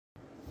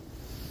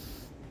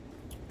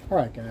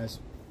Alright guys,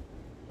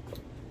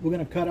 we're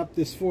going to cut up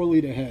this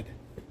 4-liter head.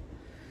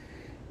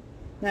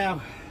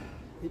 Now,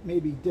 it may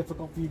be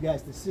difficult for you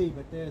guys to see,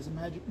 but there's a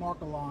magic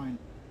marker line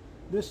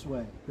this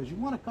way, because you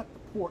want to cut the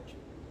port.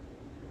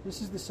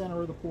 This is the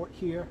center of the port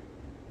here.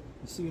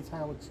 You see it's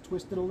how it's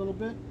twisted a little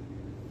bit.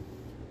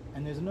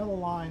 And there's another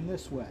line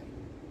this way,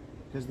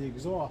 because the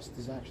exhaust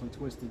is actually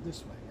twisted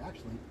this way.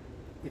 Actually,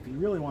 if you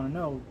really want to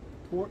know,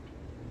 the port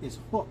is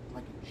hooked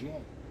like a J.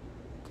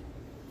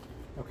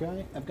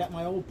 Okay, I've got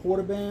my old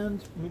porta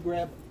band. Let me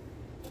grab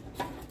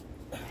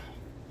a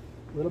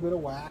little bit of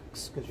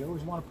wax, because you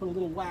always want to put a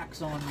little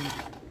wax on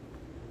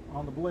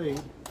the blade.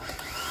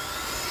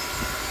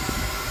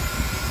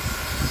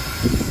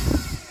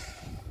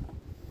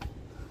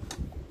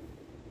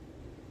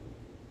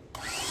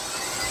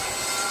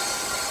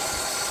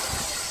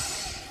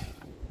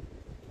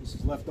 This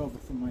is left over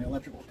from my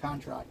electrical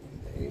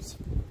contracting days.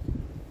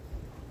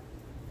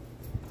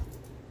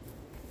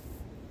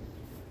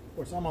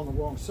 Of course, I'm on the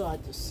wrong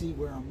side to see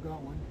where I'm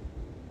going,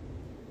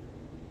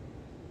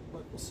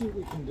 but we'll see what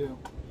we can do.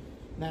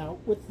 Now,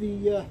 with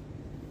the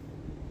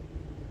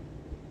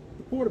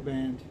porta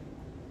band,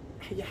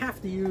 you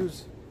have to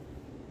use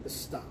the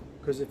stop,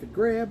 because if it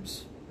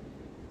grabs,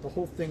 the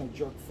whole thing will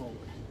jerk forward.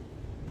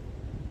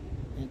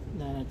 And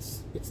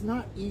it's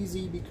not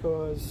easy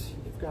because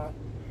you've got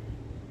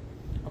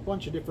a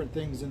bunch of different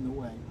things in the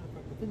way.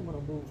 I think I'm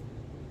going to move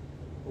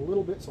a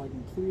little bit so I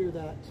can clear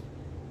that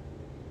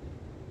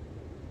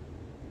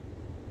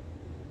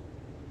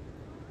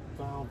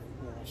valve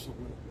wash a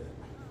little bit.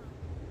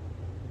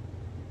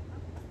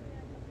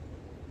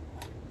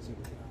 See what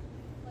we got.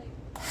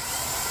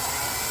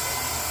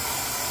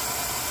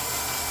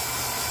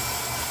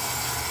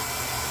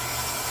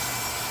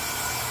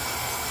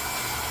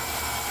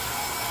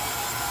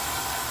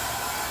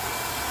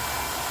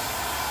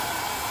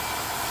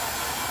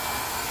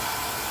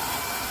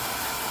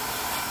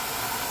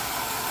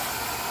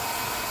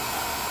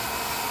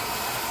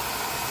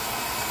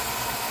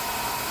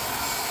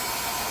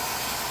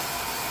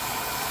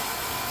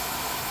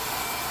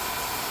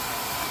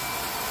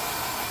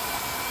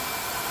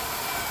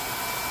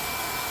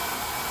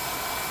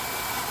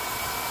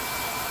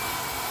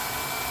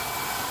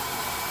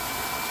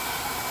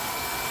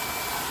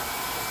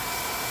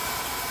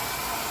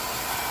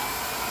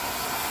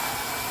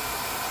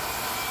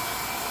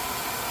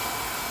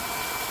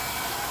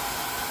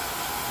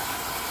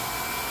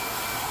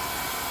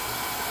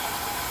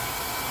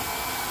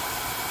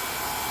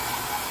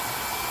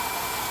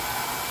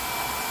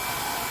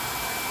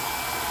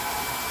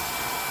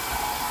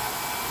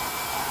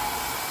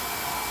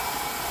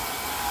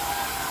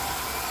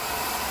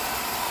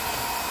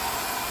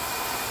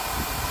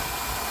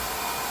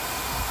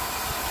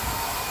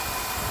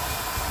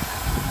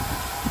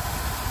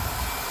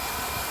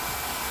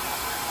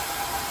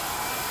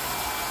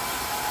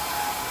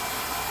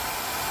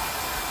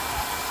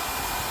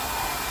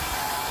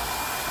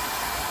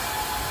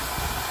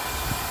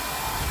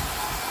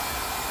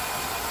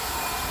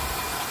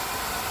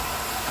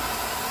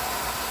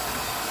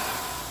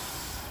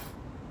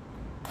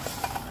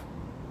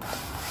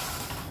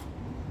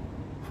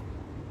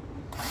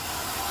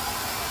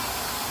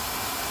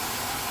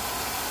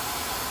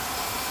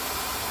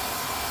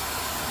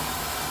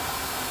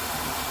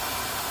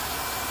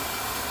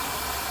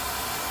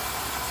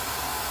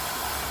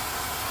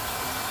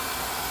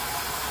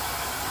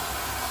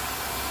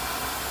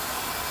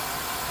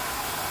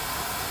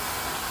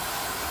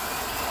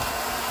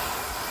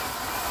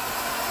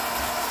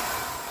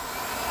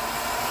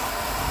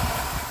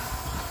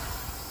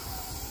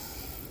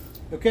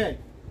 Okay,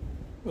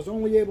 I was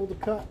only able to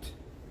cut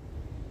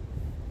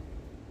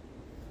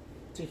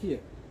to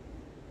here,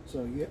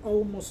 so you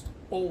almost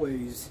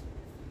always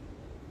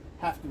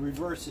have to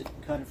reverse it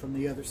and cut it from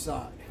the other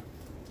side.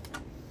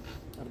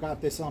 I've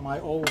got this on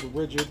my old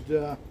rigid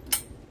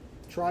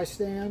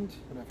tri-stand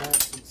that I've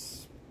had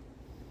since,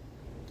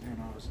 I don't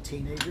know, I was a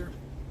teenager.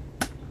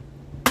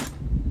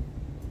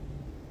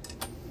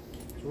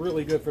 It's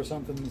really good for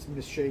something that's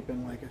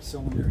misshapen like a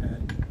cylinder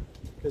head,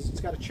 because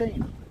it's got a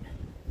chain on it.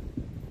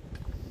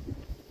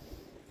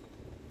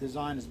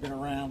 Design has been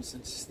around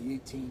since the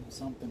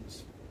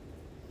 18-somethings,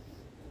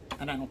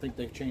 and I don't think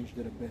they've changed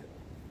it a bit.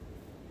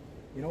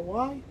 You know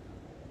why?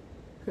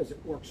 Because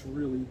it works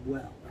really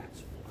well,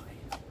 that's why.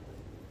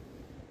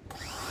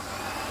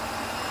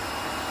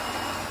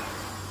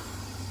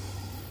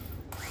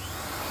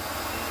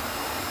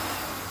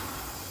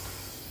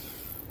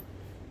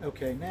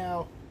 Okay,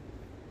 now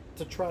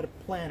to try to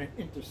plan an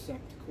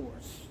intersect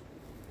course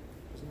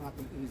is not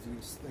the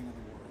easiest thing in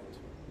the world.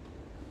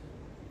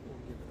 We'll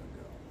give it a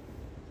go.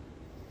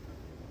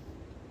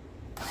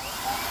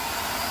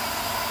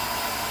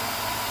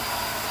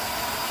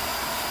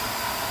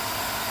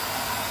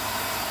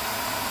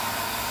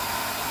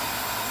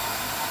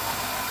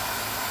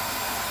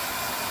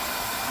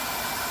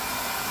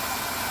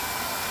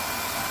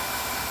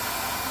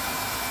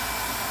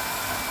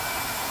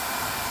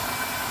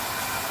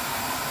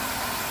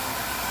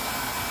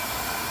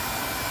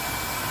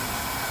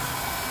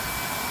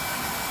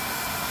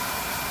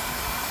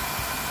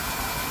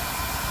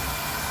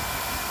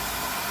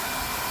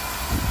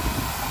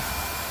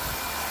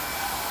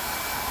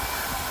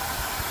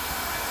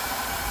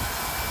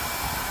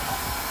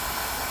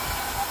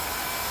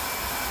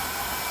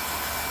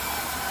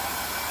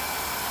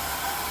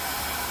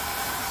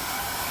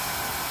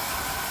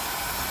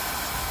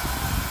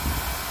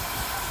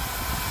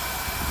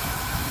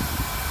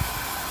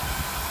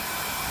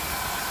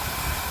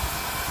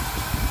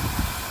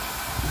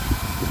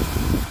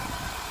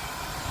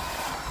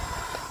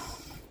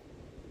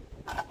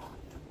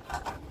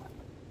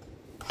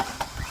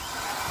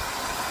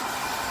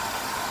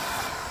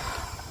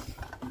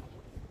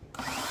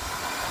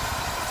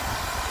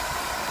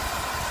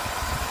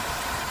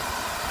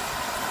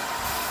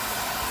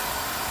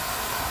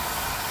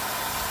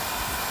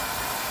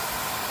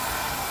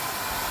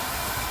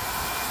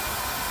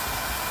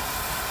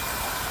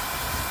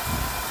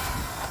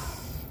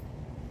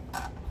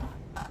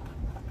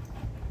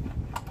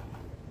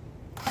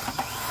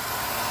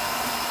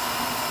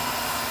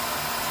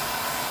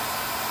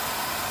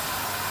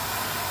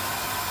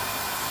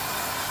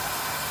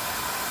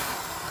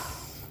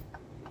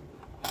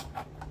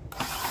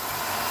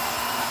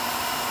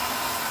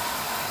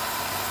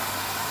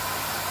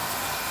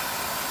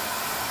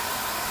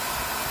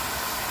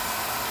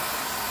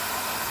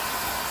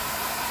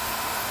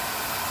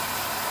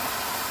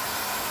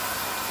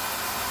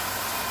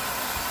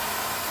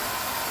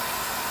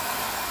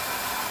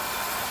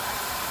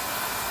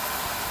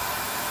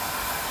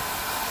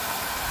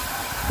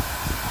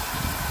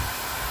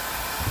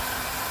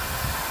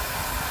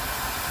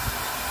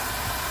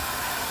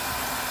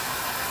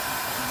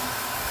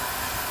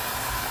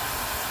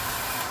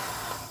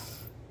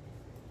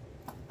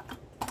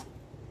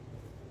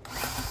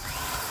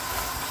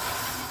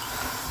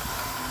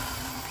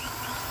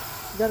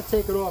 got to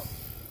take it off.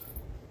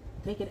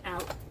 Take it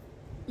out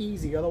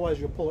easy, otherwise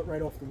you'll pull it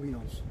right off the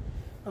wheels.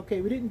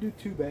 Okay, we didn't do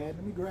too bad.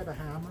 Let me grab a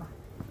hammer.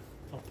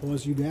 I'll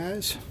pause you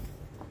guys.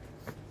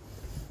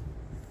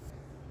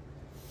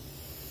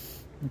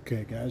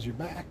 Okay, guys, you're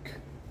back.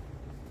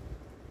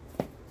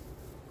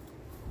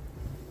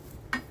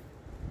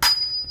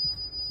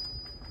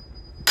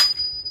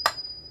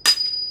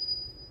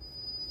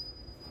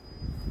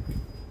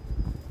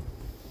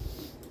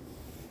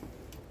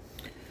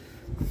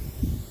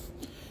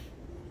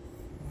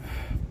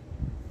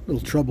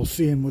 Little trouble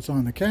seeing what's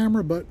on the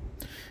camera, but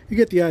you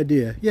get the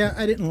idea. Yeah,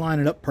 I didn't line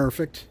it up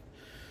perfect,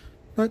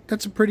 but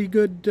that's a pretty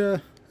good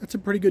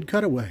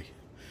cutaway.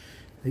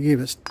 They gave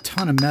us a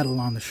ton of metal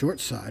on the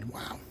short side.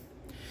 Wow.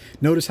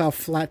 Notice how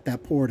flat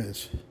that port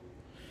is.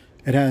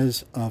 It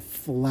has a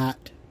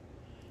flat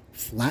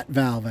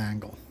valve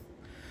angle,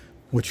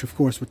 which of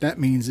course what that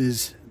means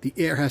is the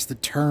air has to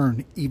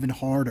turn even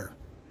harder,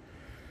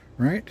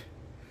 right?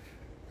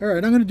 All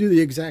right, I'm going to do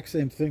the exact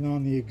same thing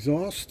on the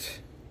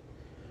exhaust.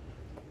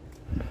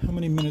 How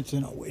many minutes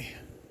in are we?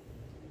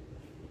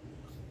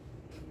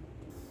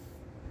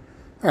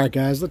 All right,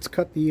 guys, let's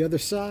cut the other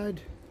side.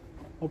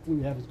 Hopefully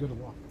we have as good a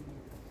luck.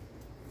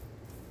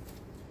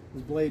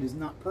 This blade is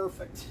not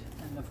perfect,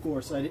 and of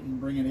course I didn't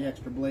bring any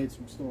extra blades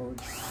from storage.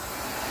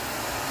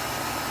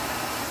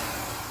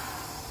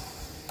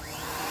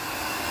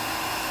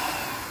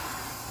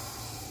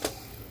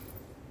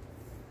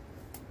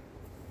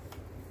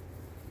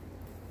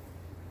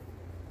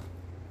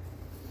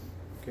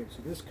 Okay,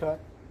 so this cut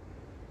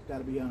has got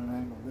to be on an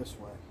angle this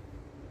way.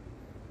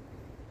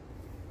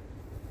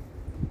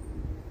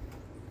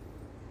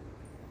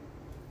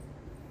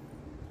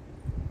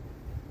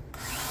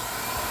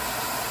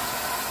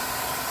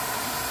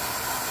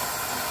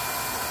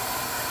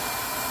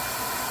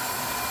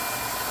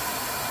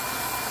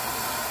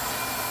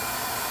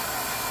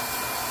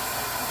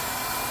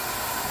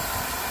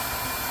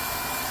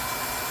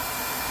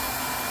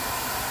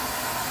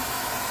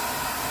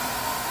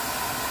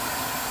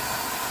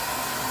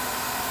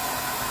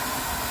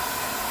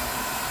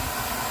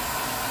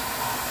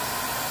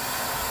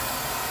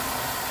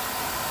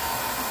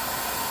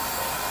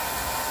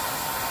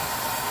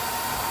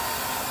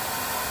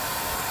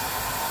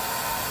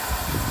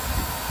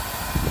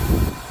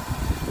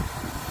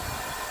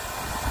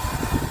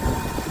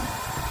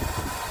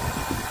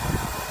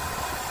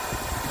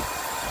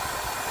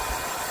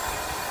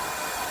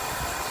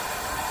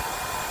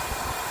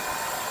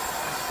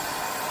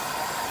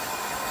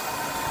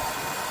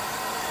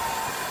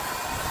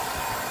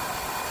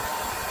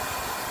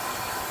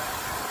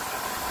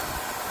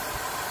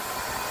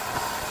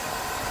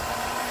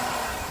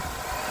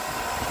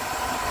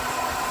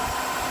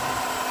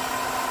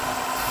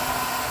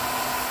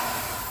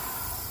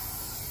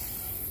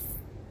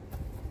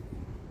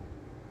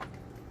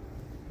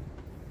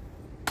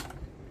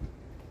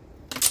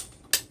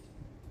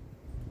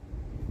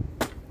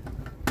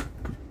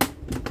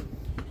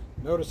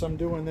 Notice I'm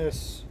doing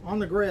this on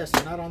the grass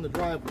and not on the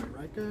driveway,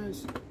 right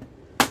guys?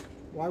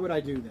 Why would I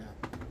do that?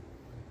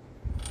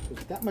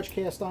 With that much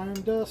cast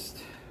iron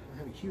dust, I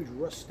have a huge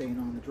rust stain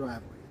on the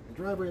driveway. The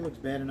driveway looks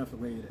bad enough the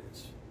way it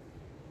is.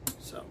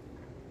 So,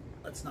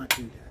 let's not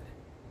do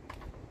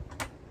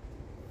that.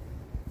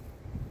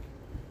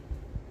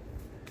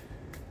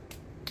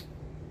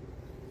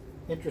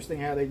 Interesting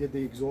how they did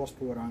the exhaust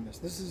port on this.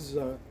 This is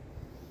a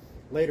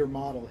later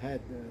model,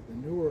 had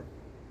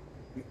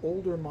the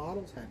older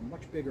models had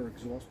much bigger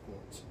exhaust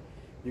ports.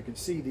 You can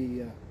see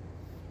the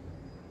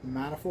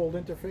manifold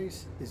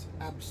interface is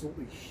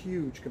absolutely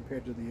huge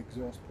compared to the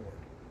exhaust port.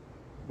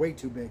 Way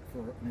too big for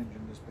an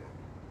engine this big.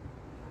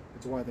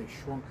 That's why they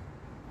shrunk.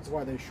 That's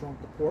why they shrunk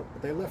the port.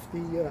 But they left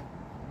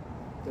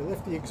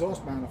the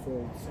exhaust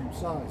manifold the same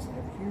size. They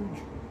have a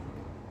huge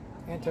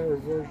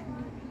anti-reversion.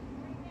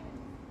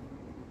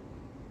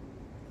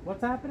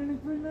 What's happening in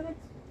 3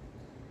 minutes?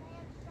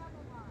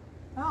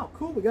 Oh,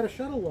 cool! We got a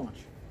shuttle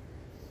launch.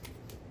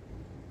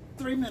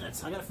 3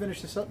 minutes. I gotta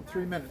finish this up in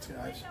 3 minutes,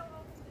 guys.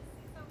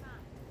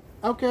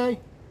 Okay.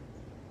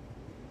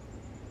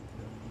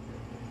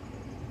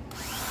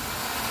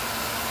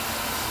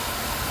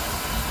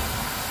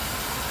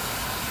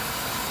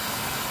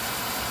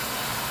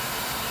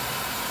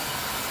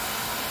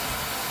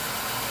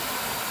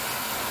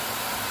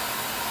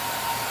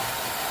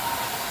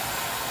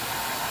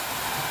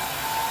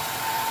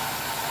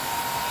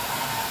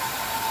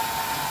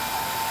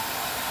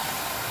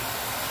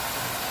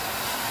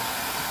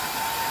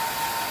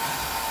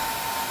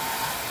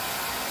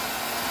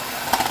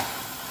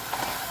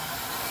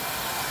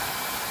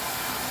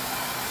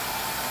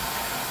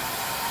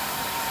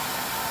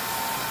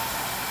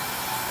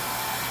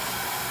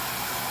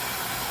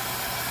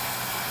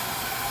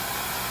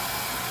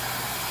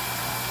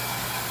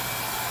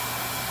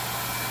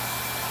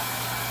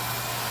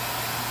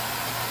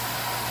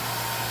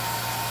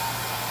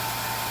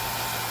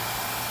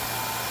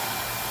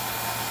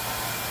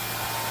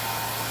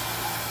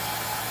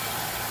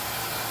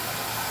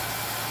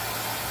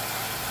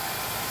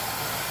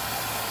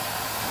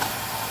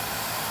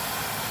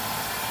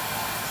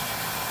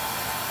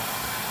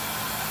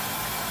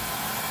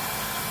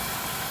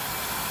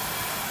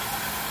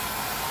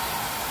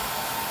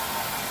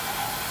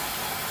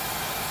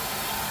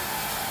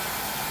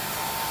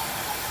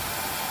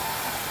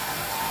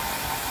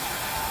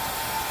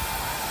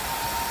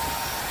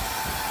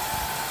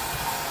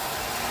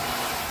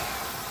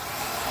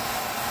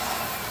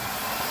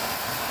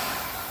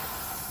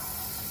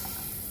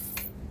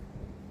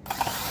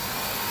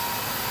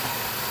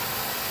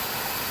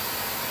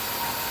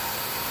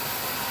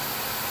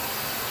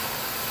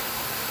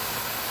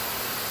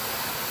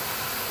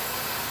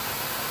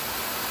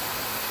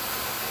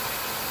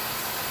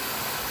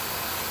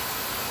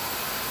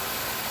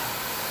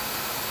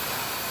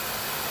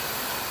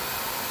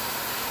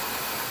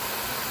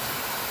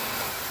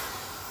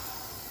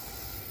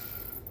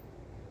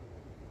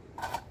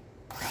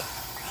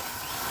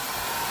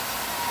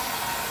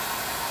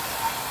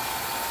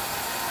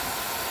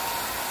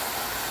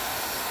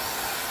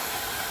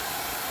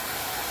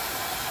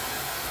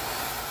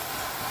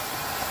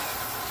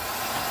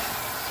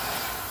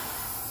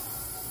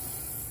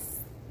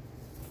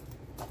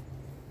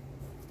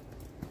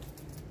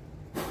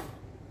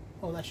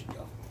 that should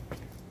go.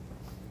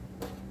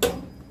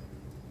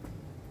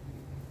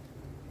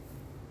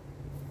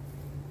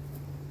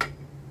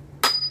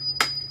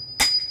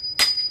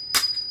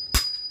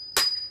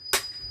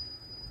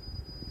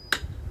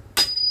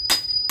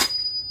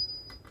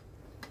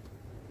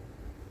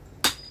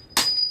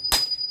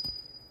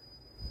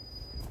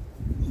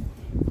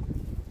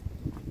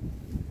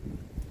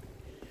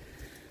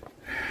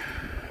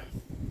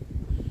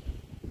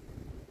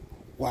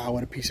 Wow,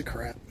 what a piece of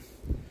crap.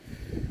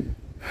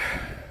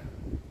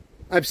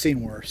 I've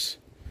seen worse.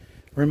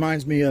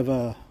 Reminds me of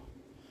a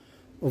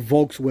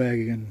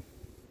Volkswagen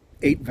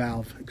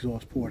 8-valve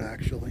exhaust port,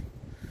 actually.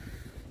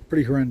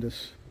 Pretty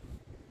horrendous.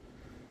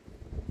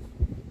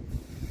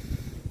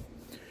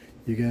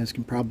 You guys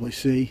can probably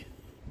see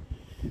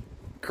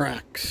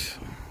cracks.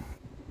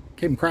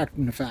 Came cracked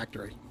in the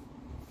factory.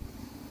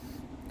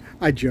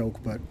 I joke,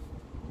 but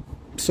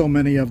so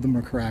many of them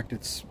are cracked,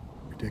 it's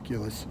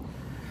ridiculous.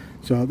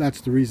 So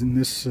that's the reason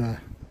this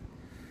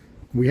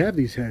we have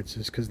these heads,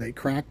 is because they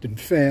cracked and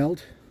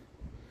failed.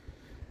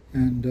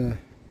 And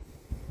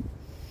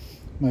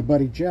my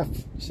buddy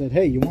Jeff said,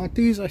 "Hey, you want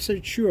these?" I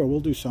said, "Sure, we'll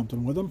do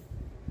something with them."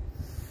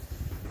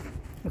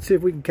 Let's see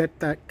if we can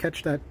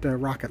catch that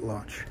rocket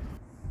launch.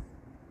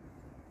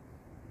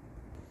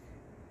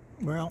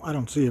 Well, I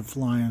don't see it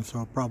flying,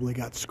 so it probably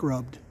got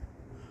scrubbed.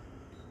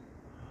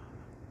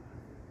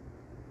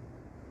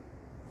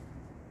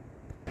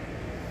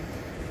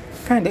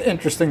 Kind of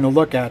interesting to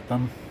look at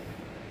them.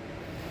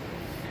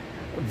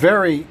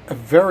 A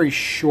very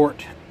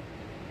short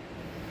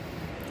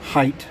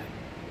height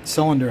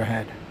cylinder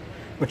head,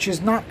 which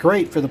is not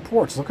great for the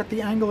ports. Look at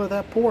the angle of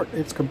that port.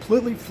 It's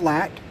completely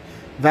flat,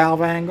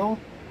 valve angle.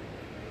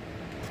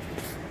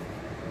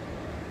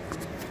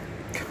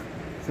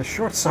 The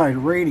short side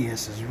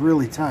radius is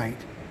really tight.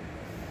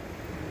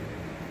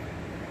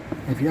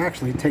 If you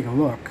actually take a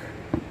look,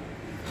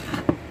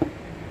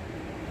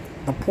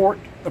 the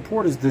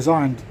port is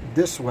designed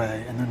this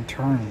way and then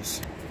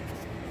turns.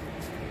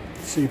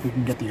 Let's see if we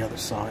can get the other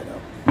side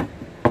up.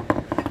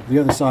 The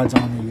other side's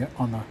on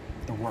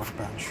the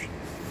workbench.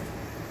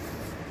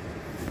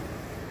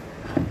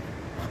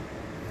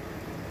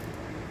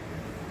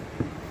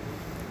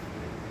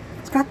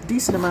 It's got a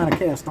decent amount of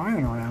cast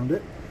iron around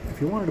it. If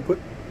you wanted to put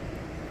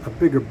a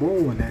bigger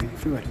bowl in there, you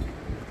could.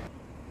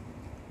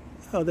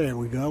 Oh, there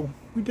we go.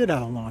 We did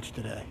have a launch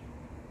today.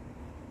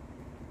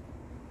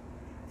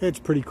 It's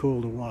pretty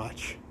cool to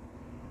watch.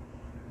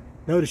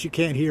 Notice you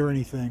can't hear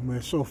anything.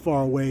 We're so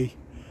far away.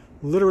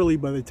 Literally,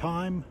 by the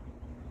time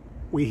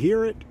we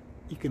hear it,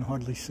 you can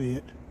hardly see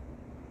it.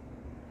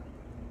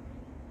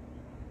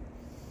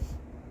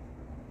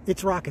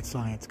 It's rocket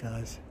science,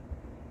 guys.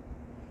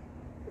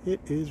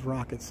 It is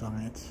rocket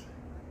science.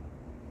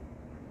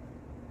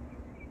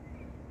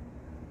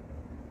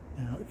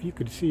 Now, if you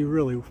could see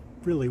really,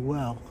 really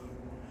well,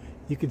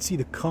 you can see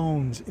the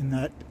cones in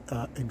that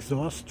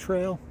exhaust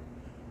trail.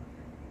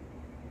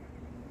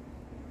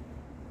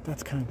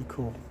 That's kind of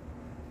cool.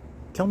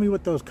 Tell me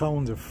what those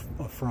cones are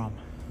from.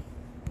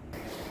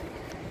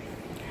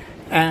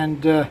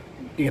 And to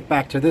get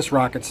back to this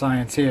rocket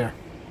science here.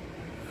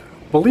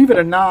 Believe it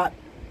or not,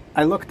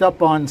 I looked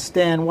up on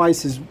Stan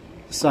Weiss's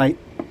site.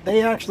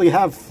 They actually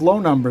have flow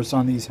numbers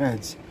on these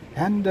heads.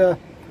 And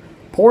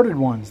ported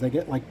ones. They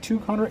get like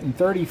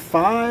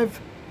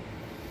 235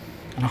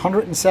 and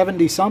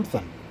 170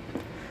 something.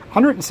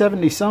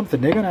 170 something.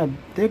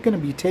 They're gonna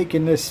be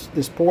taking this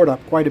port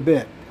up quite a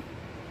bit.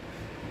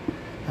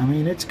 I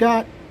mean, it's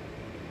got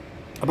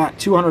about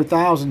 200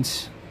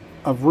 thousandths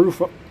of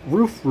roof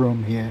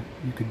room here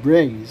you could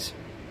raise.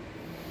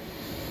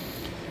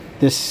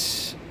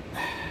 This,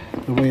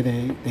 the way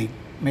they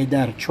made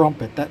that a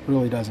trumpet, that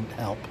really doesn't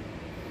help.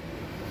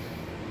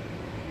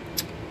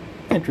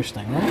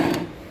 Interesting,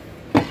 right?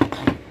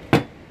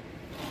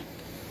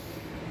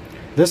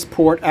 This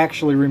port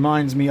actually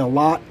reminds me a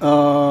lot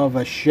of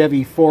a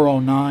Chevy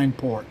 409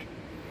 port.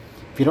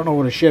 If you don't know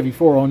what a Chevy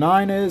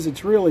 409 is,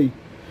 it's really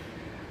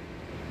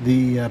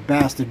the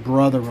bastard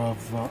brother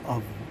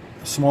of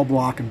small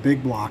block and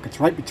big block. It's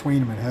right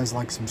between them. It has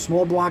like some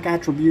small block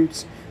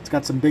attributes. It's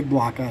got some big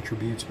block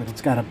attributes, but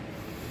it's got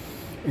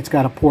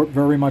a port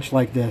very much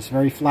like this,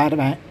 very flat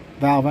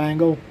valve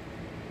angle.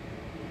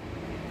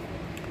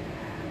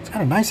 It's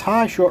got a nice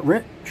high short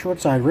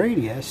side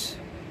radius.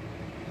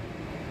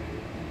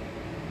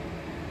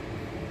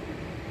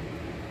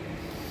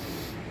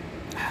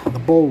 The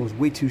bowl is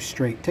way too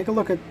straight. Take a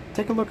look at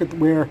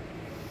where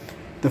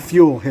the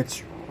fuel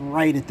hits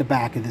right at the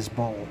back of this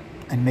bowl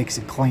and makes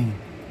it clean.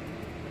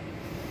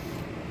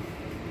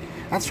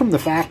 That's from the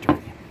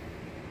factory.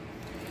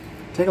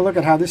 Take a look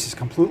at how this is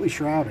completely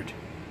shrouded.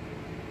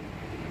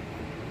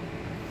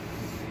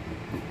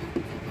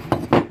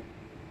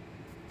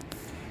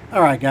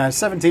 Alright guys,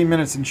 17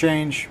 minutes and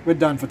change. We're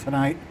done for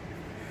tonight.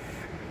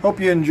 Hope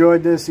you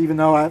enjoyed this, even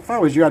though if I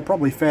was you, I'd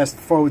probably fast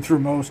forward through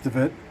most of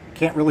it.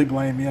 Can't really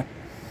blame you.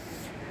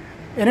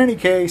 In any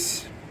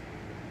case,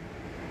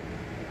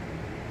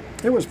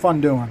 it was fun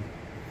doing.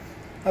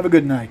 Have a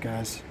good night,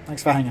 guys.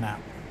 Thanks for hanging out.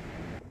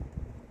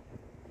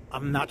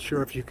 I'm not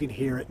sure if you can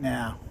hear it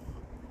now.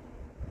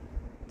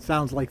 It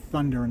sounds like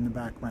thunder in the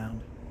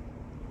background.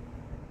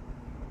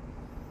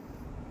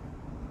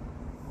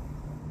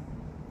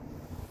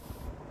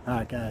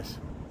 Alright guys,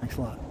 thanks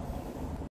a lot.